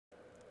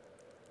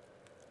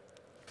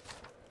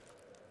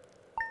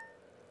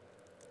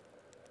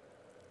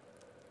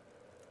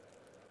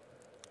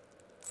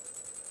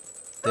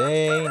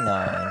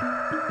29.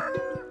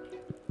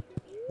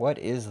 What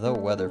is the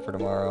weather for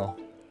tomorrow?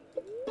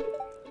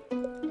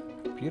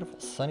 Beautiful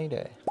sunny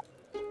day.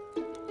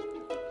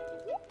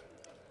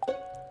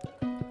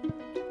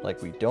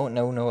 Like we don't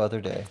know no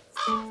other day.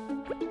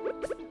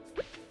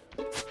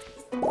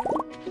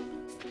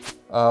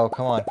 Oh,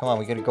 come on, come on,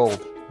 we get a gold.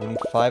 We need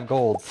 5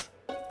 golds.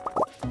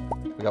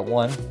 We got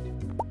 1.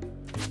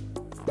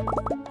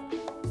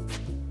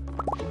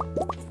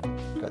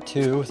 Got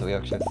 2, so we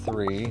actually have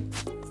 3.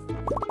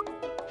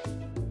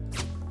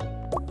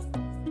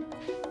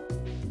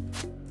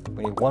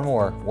 We need 1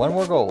 more. 1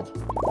 more gold.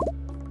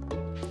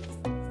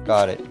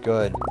 Got it,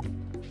 good.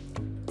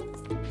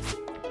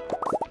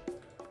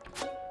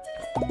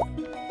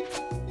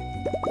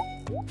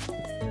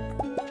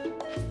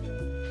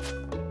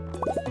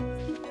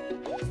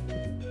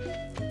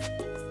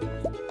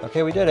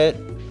 Okay, we did it.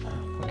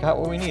 We got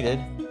what we needed.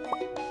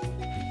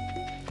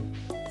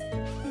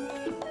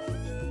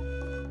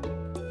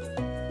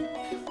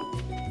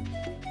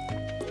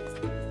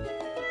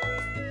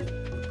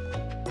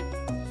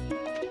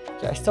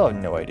 Yeah, I still have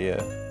no idea.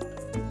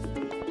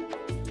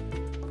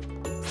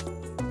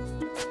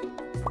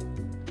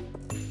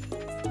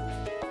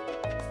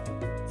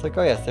 It's like,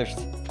 oh yes,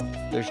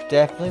 there's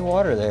definitely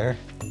water there.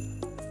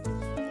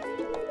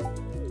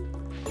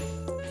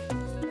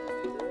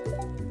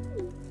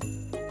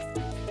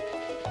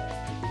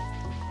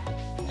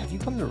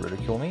 Come to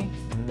ridicule me?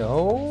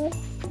 No?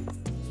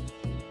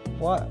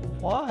 What?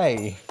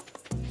 Why?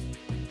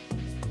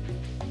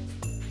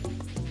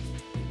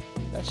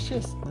 That's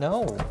just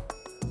no.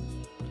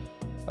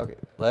 Okay,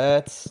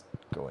 let's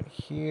go in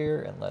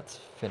here and let's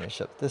finish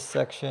up this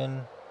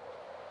section.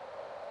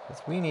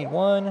 Because we need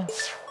 1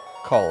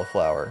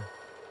 cauliflower.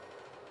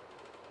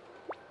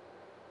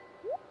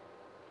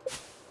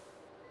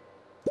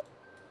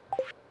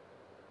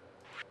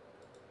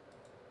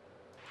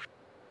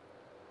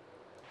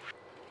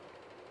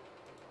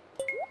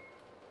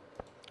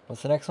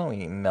 What's the next one? We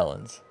need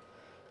melons.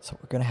 So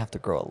we're going to have to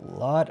grow a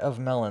lot of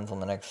melons on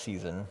the next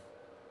season.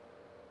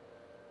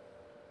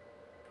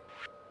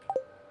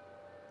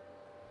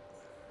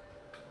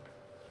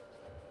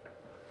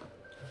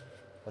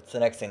 What's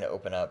the next thing to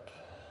open up?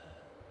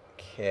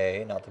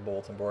 Okay, not the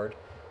bulletin board.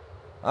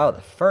 Oh,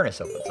 the furnace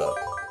opens up.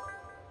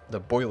 The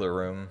boiler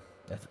room,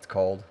 as it's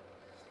called.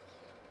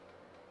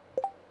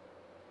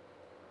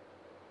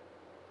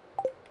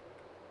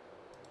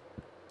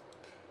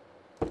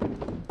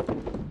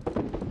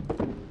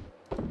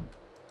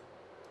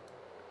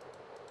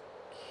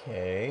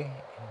 Okay,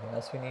 anything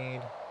else we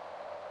need?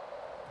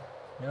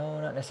 No,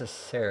 not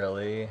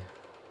necessarily.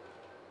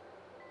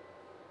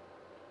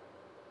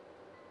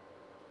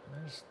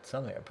 There's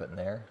something I put in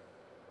there.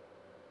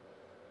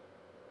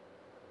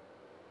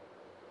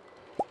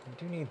 I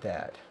do need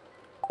that.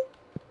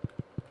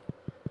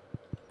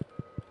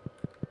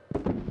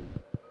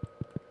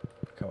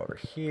 Come over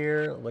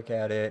here, look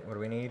at it. What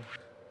do we need?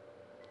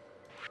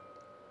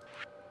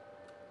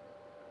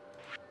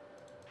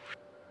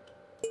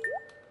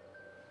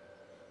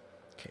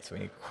 Okay, so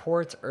we need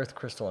quartz, earth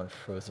crystal, and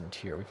frozen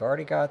tear. We've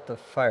already got the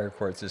fire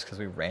quartz just because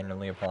we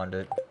randomly upon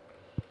it.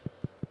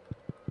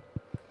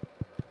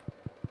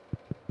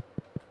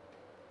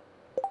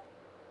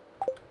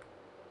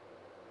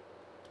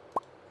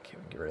 Okay,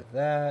 we can get rid of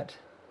that.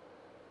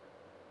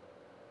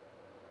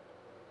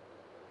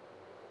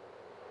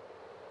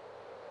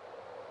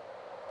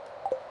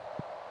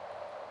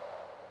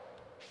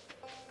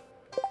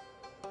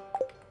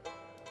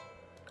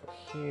 Go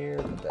here,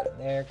 put that in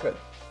there. Good.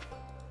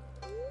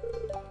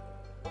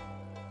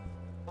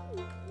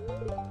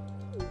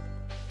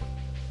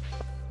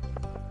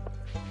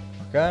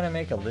 Gonna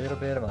make a little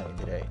bit of money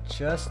today,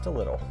 just a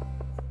little.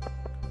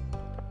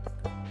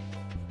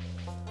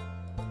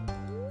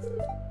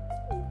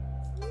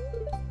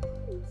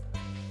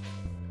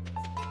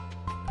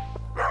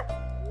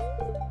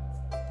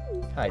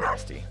 Hi,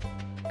 Dusty.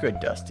 Good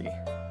Dusty.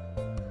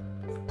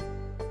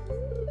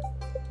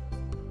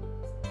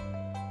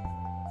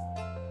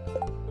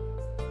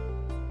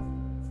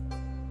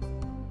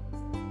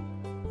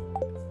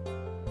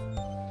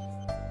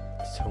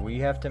 So we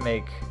have to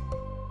make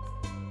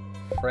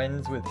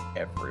friends with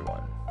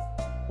everyone.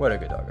 What a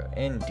good doggo.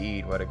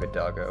 Indeed, what a good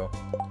doggo.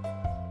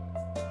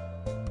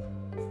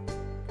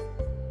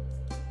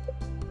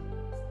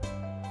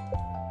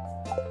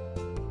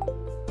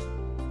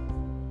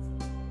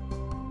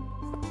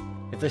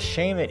 It's a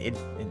shame that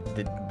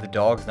the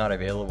dog's not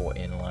available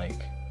in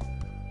like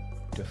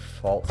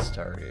default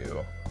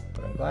Stardew,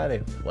 but I'm glad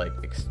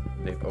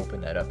they've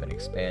opened that up and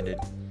expanded.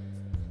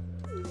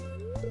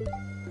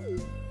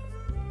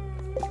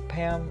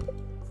 Pam,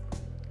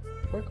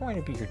 we're going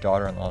to be your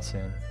daughter-in-law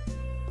soon.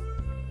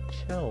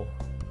 Chill,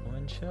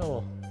 woman,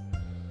 chill.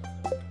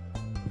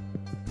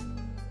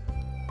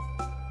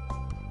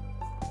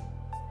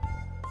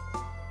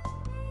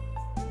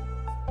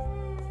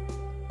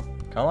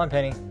 Come on,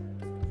 Penny.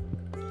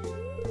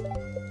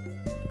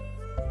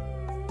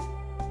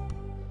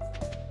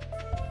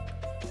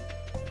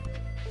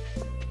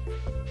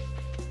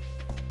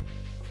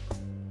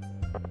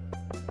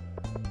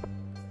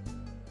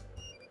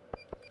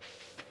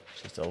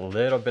 just a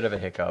little bit of a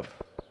hiccup.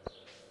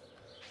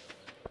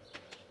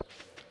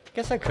 I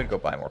guess I could go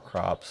buy more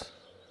crops.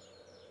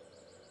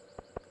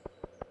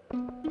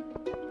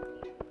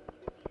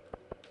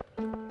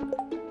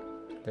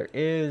 There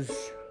is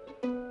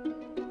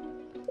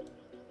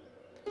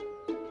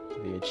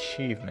the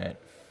achievement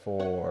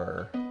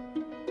for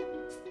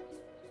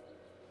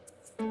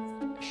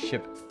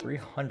ship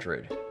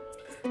 300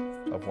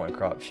 of one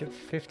crop, ship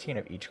 15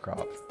 of each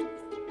crop.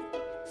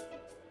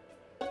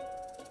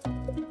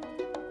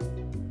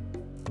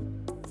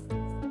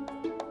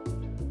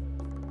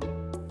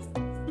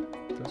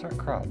 Those aren't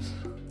crops.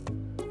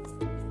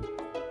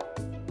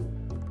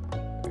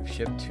 We've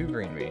shipped 2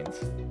 green beans.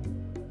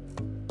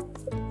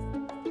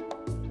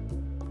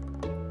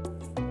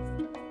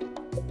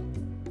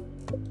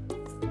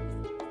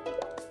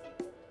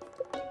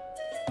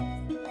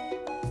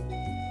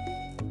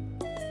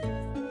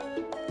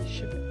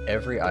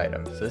 Every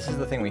item. So this is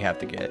the thing we have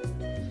to get.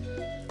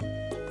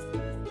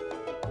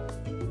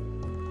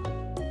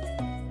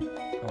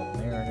 Oh,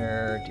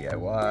 Mariner,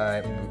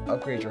 DIY,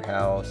 upgrade your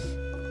house.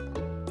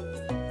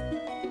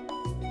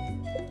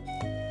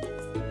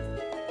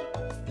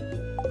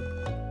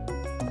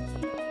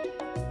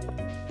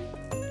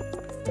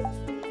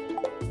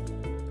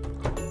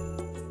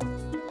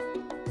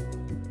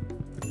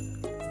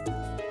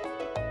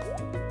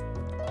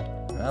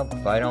 Well,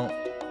 if I don't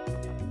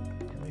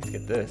at least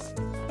get this.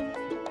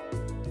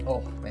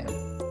 Oh, man.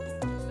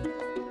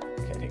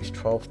 Okay, it takes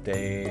 12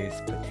 days.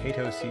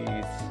 Potato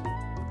seeds.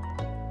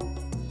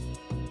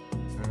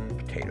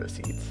 Potato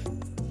seeds.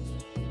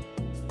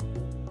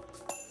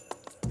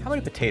 How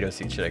many potato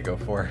seeds should I go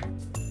for?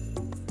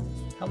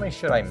 How many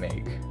should I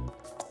make?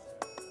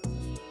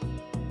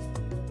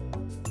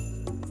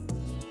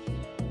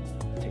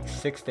 It takes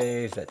 6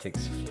 days. That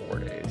takes 4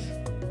 days.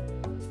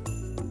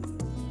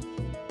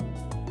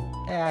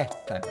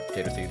 Time for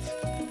potato seeds.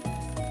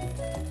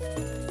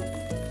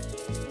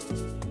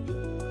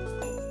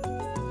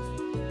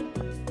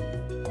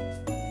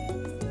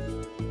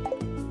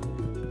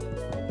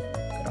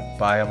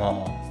 Buy them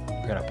all.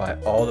 We're gonna buy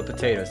all the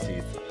potato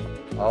seeds.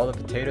 All the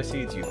potato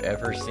seeds you've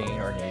ever seen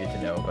or needed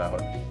to know about.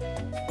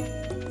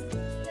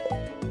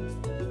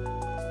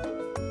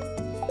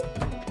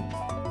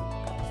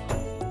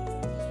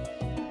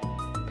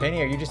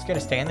 Penny, are you just gonna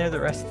stand there the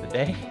rest of the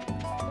day?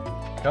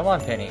 Come on,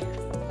 Penny.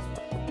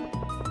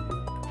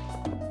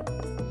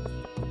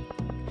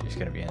 She's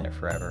gonna be in there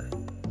forever.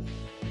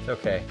 It's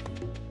okay.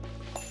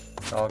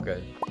 It's all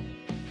good.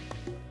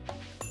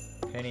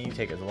 Penny, you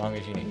take as long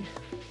as you need.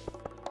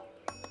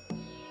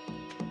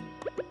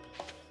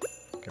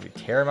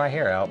 Tear my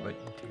hair out, but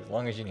take as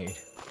long as you need.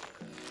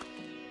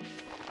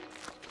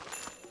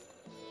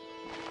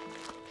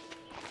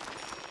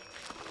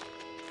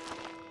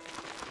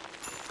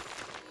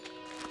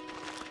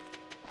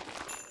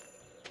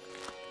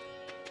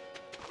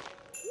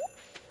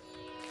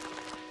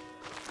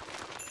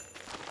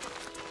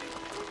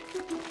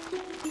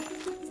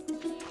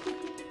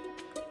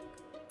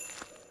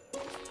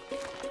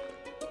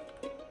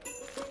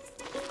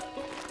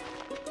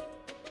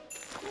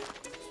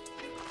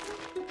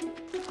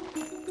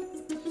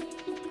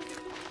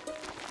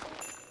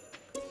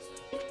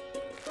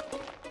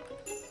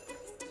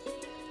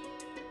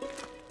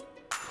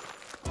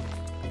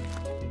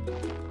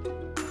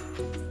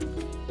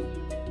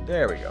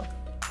 There we go.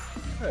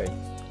 Good.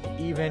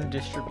 Even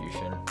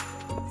distribution.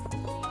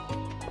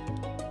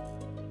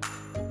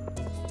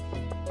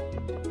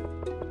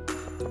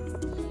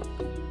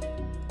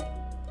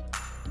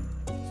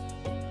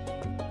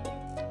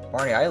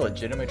 Barney, I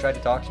legitimately tried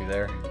to talk to you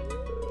there.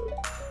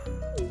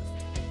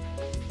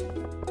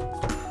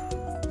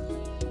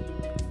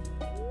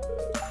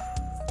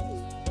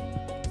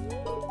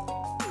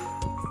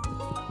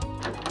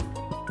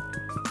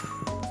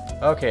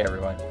 Okay,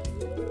 everyone.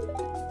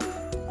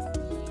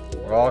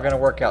 We're all gonna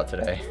work out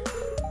today.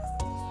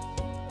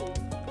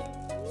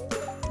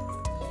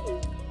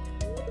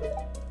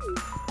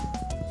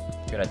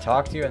 Gonna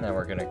talk to you and then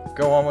we're gonna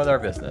go on with our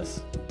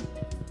business.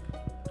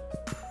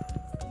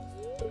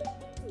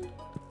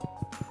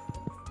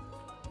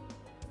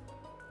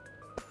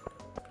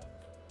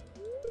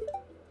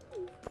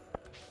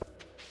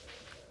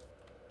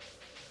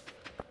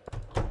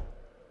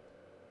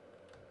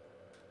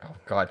 Oh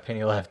God,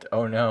 Penny left.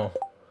 Oh no.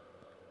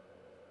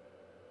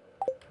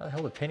 How the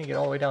hell did Penny get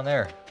all the way down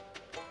there?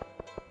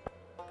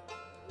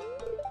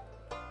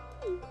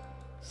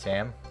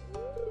 Sam?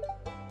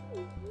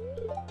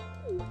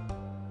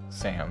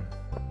 Sam.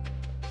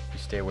 You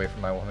stay away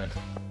from my woman.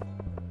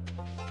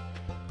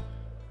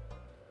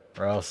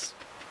 Or else,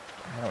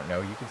 I don't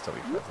know, you can still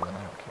be president,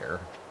 I don't care.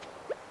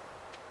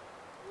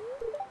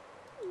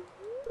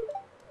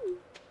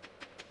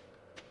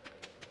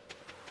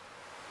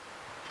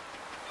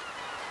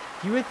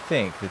 You would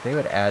think that they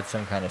would add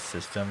some kind of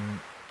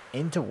system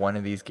into one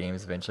of these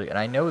games eventually, and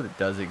I know that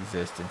does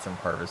exist in some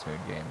Harvest Moon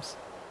games,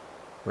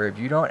 where if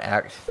you don't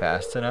act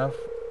fast enough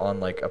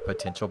on like a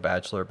potential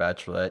bachelor or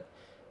bachelorette,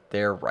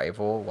 their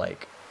rival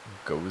like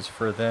goes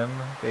for them,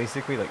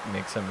 basically like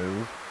makes a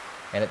move,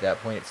 And at that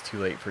point, it's too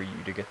late for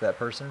you to get that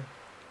person.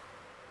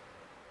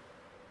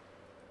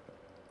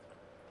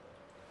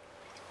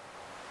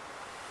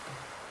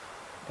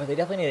 But they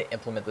definitely need to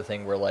implement the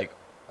thing where, like,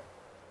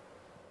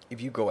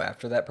 if you go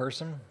after that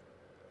person,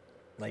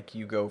 like,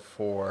 you go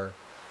for,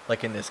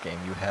 like in this game,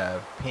 you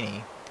have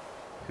Penny,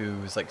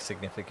 whose, like,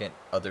 significant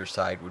other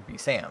side would be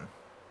Sam.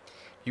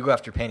 You go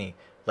after Penny,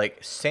 like,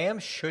 Sam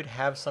should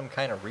have some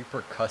kind of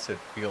repercussive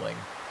feeling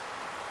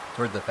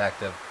toward the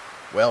fact of,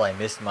 well, I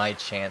missed my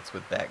chance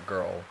with that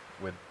girl,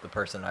 with the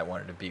person I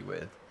wanted to be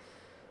with.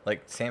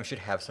 Like, Sam should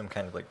have some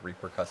kind of, like,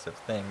 repercussive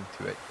thing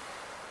to it.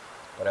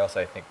 But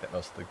I think that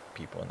most of the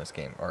people in this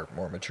game are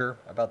more mature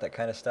about that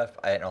kind of stuff.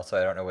 And also,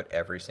 I don't know what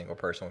every single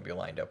person would be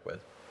lined up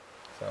with.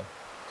 So.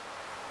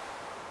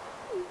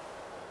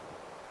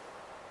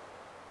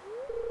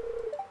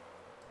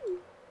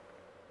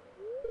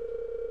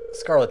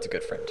 Scarlett's a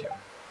good friend, too.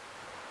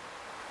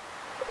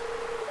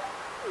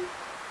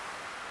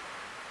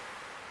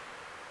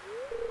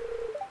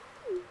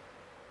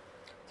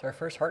 It's our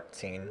first heart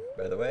scene,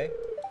 by the way.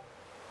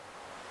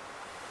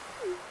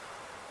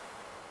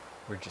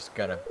 We're just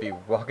gonna be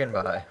walking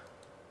by.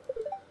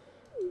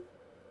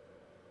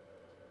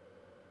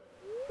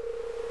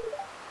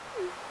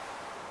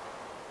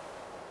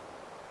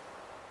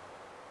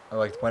 I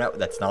like to point out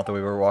that's not the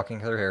way we're walking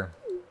through here.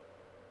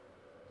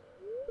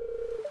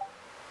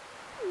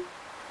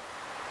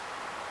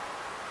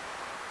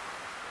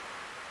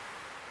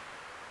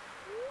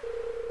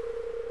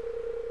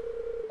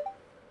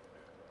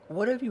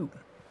 What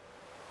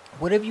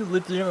have you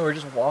legitimately were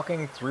just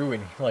walking through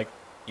and like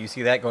you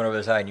see that going over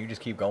the side and you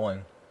just keep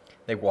going.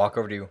 They walk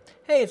over to you.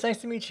 Hey, it's nice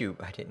to meet you.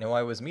 I didn't know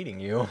I was meeting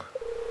you.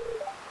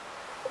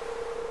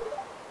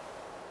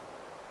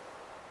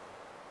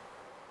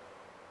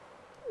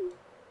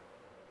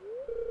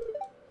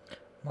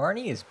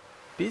 Marnie is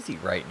busy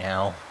right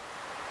now.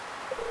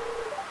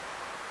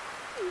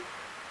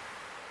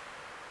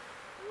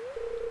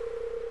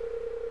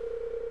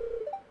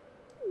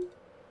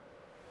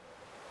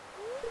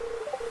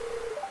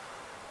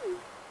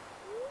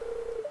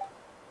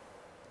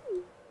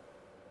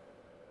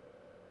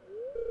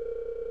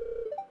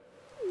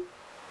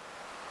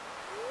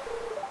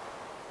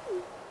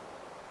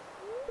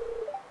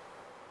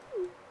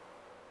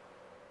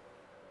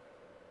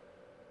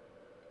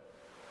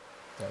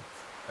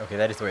 Okay,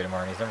 that is the way to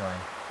Marnie's. Never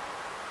mind.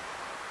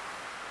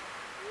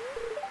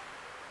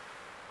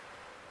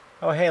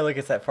 Oh, hey, look,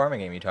 it's that farming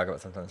game you talk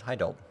about sometimes. Hi,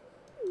 Dolt.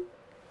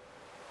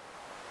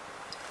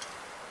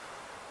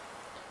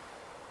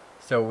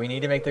 So we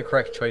need to make the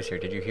correct choice here.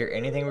 Did you hear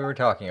anything we were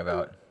talking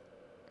about?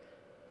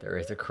 There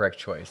is a correct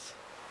choice.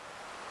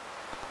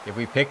 If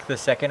we pick the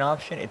second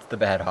option, it's the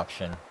bad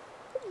option.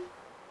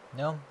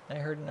 No, I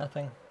heard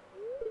nothing.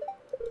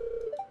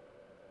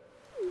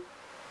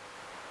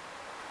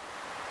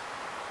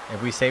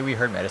 If we say we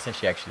heard medicine,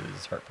 she actually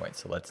loses heart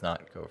points, so let's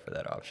not go for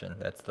that option.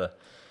 That's the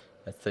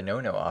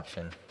no-no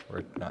option.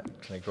 We're not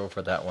going to go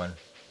for that one.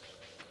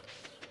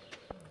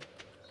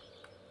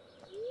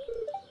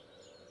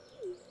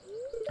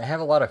 I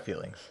have a lot of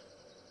feelings.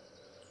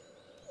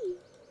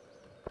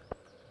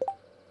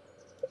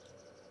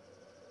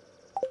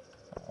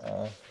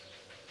 Aww.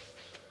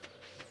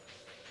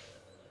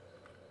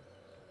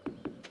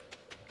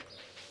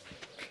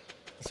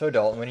 So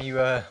Dalton, when are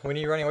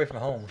you running away from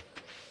home?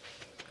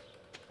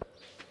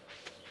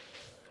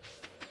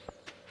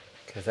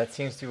 Because that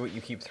seems to be what you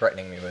keep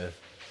threatening me with.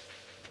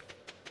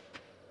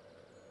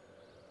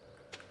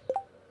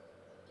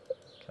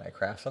 Can I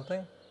craft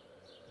something?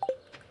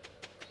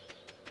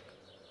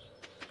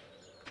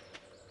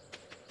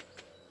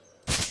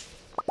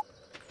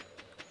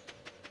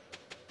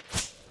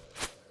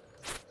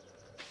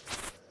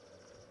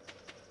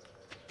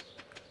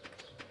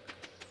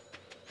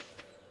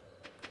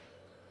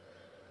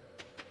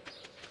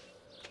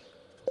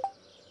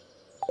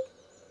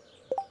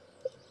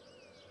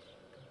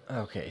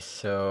 Okay,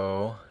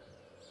 so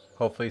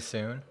hopefully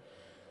soon.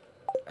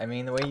 I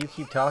mean, the way you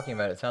keep talking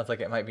about it, it sounds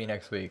like it might be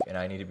next week, and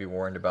I need to be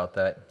warned about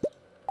that.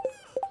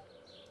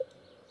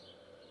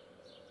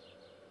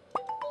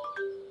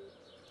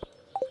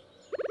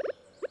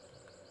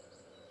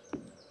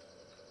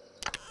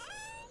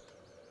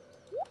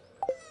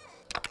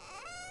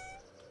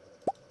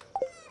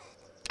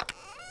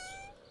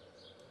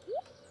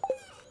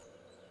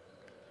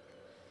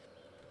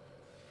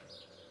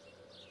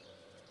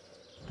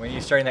 When are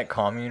you starting that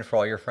commune for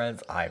all your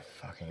friends? I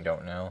fucking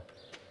don't know.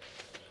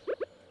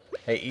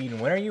 Hey, Eden,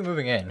 when are you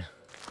moving in?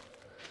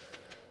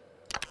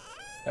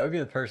 That would be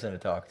the person to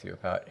talk to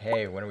about,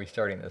 hey, when are we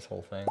starting this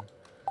whole thing?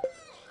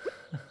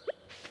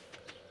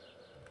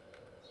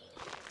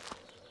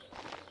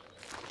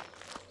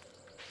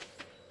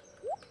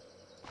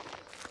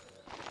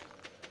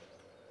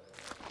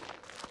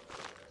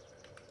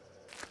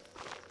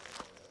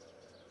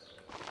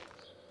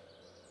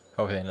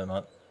 Hopefully the end of the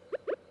month.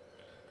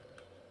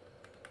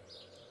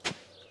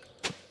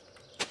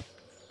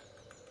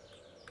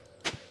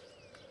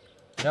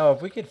 No,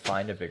 if we could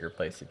find a bigger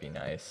place, it'd be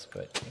nice.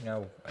 But, you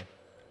know,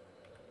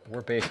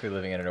 we're basically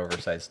living in an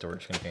oversized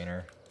storage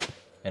container.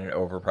 And an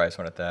overpriced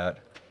one at that.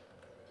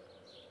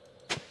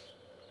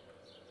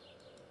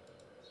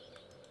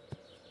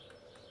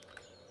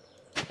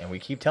 And we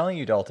keep telling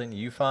you, Dalton,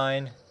 you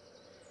find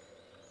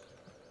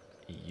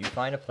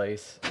a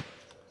place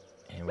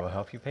and we'll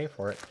help you pay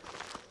for it.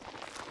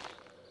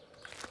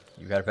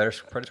 You got a better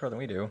credit score than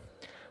we do.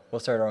 We'll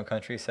start our own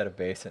country, set a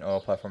base, and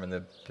oil platform in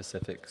the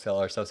Pacific, sell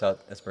ourselves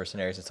out as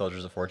mercenaries and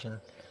soldiers of fortune.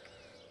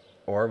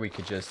 Or we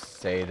could just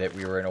say that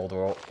we were an old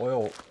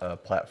oil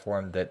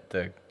platform that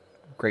the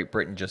Great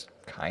Britain just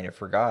kind of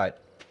forgot,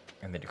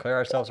 and then declare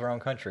ourselves our own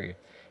country.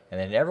 And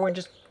then everyone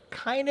just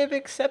kind of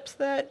accepts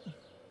that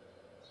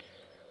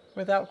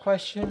without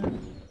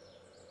question.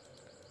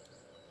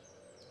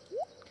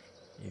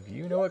 If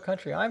you know what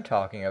country I'm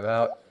talking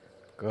about,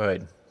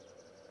 good.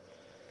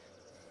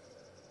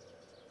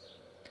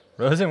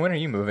 Rosen, when are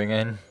you moving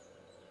in?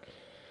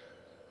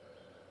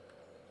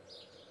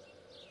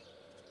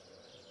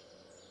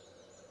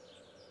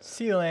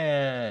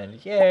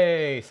 Sealand!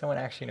 Yay! Someone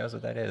actually knows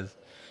what that is.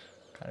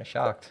 Kind of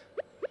shocked.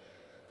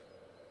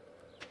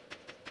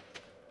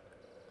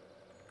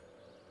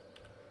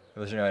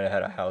 If I know I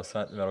had a house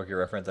hunt Metal Gear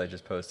reference I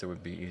just posted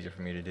would be easier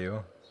for me to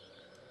do.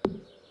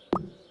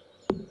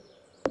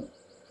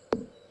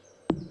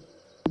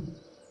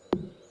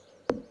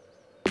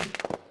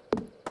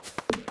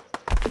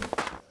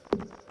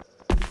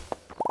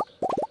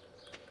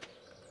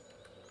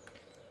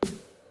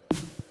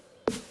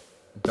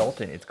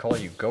 Dalton, it's called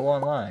you go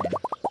online.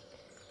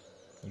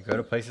 You go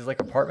to places like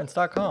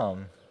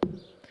apartments.com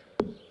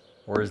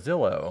or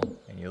Zillow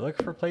and you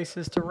look for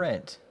places to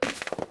rent.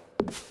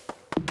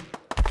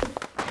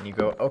 And you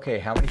go, okay,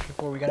 how many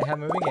people are we going to have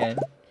moving in?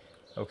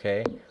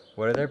 Okay,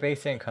 what are their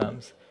base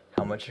incomes?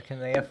 How much can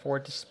they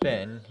afford to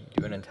spend?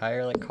 You do an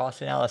entire like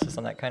cost analysis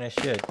on that kind of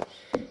shit.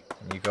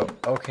 And you go,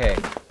 okay,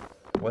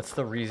 what's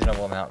the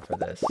reasonable amount for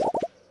this?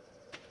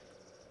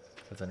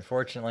 Because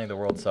unfortunately the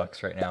world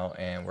sucks right now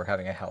and we're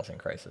having a housing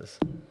crisis.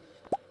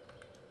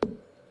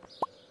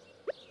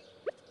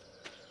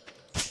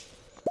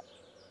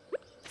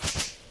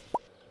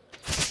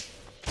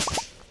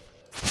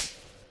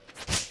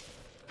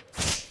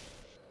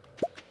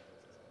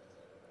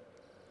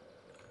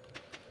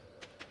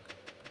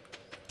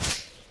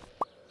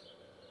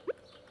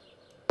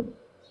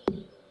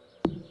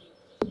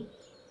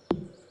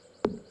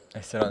 I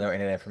still don't know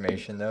any of the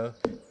information though.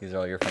 These are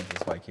all your friends,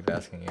 that's why I keep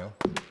asking you.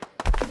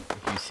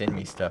 If you send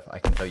me stuff, I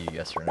can tell you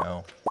yes or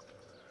no.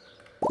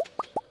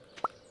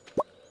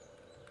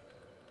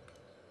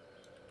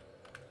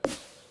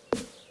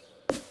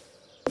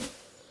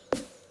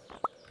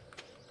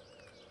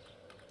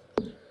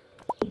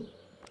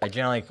 I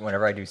generally,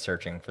 whenever I do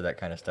searching for that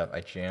kind of stuff, I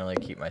generally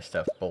keep my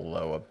stuff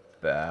below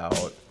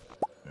about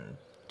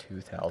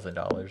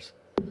 $2,000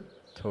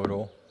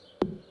 total.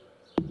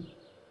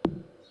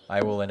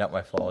 I will end up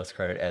my flawless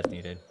credit as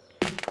needed.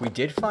 We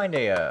did find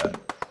we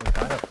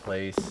found a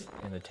place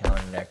in the town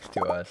next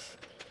to us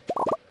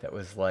that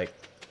was like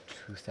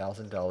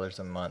 $2,000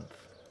 a month,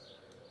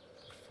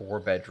 4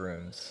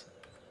 bedrooms,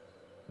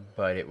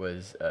 but it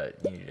was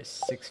you needed a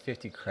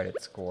 650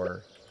 credit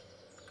score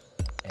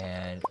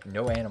and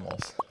no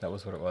animals. That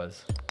was what it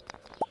was.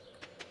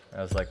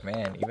 I was like,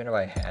 man, even if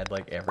I had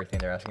like everything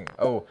they're asking.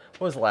 Oh,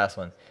 what was the last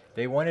one?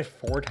 They wanted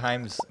 4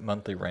 times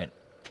monthly rent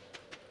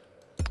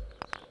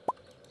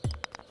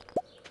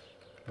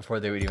before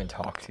they would even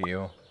talk to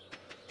you.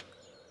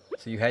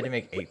 So you had to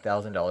make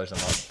 $8,000 a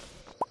month.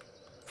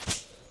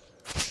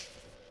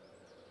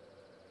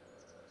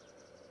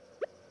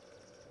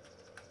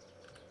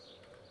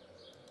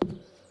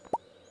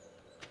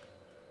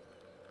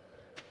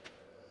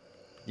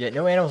 Yeah,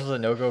 no animals was a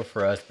no-go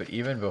for us, but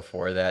even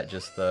before that,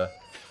 just the,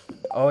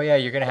 oh yeah,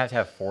 you're gonna have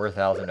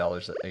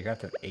 $4,000. You're gonna have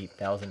to have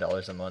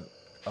 $8,000 a month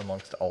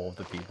amongst all of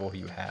the people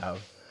you have.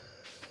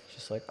 It's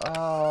just like,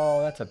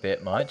 oh, that's a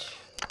bit much.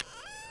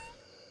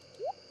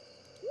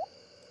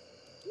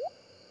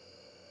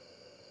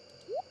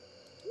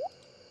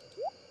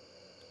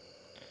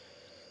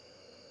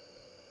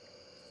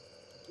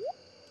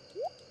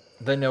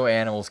 The no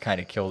animals kind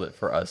of killed it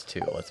for us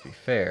too, let's be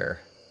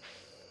fair.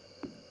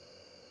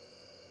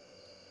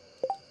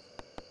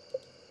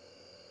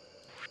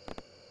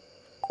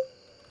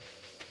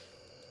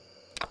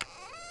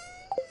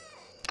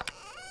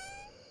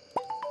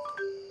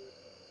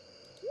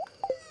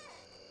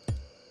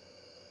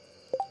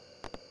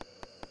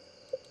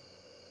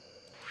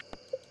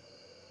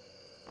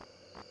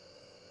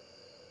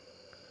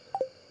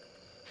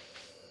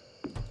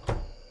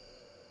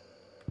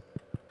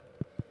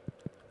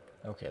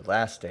 Okay,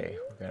 last day.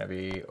 We're gonna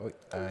be. Oh,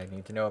 I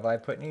need to know if I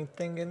put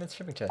anything in the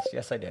shipping chest.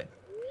 Yes, I did.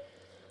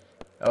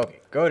 Okay,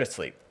 go to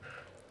sleep.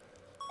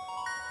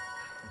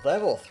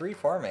 Level 3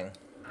 farming.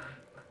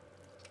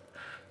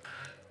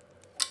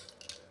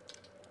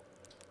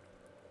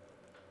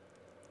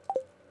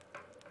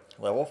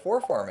 Level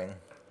 4 farming.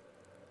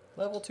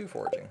 Level 2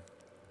 foraging.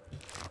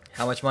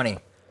 How much money?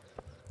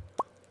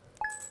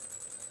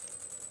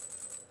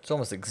 It's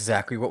almost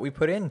exactly what we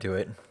put into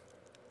it.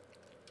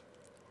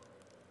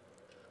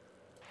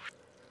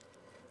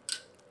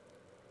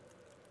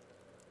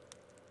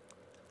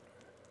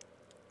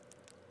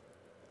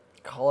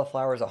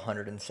 cauliflower is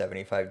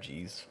 175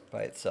 Gs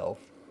by itself.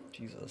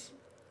 Jesus.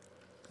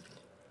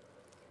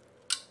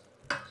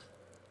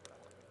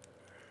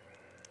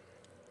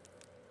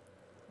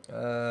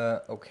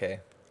 Okay.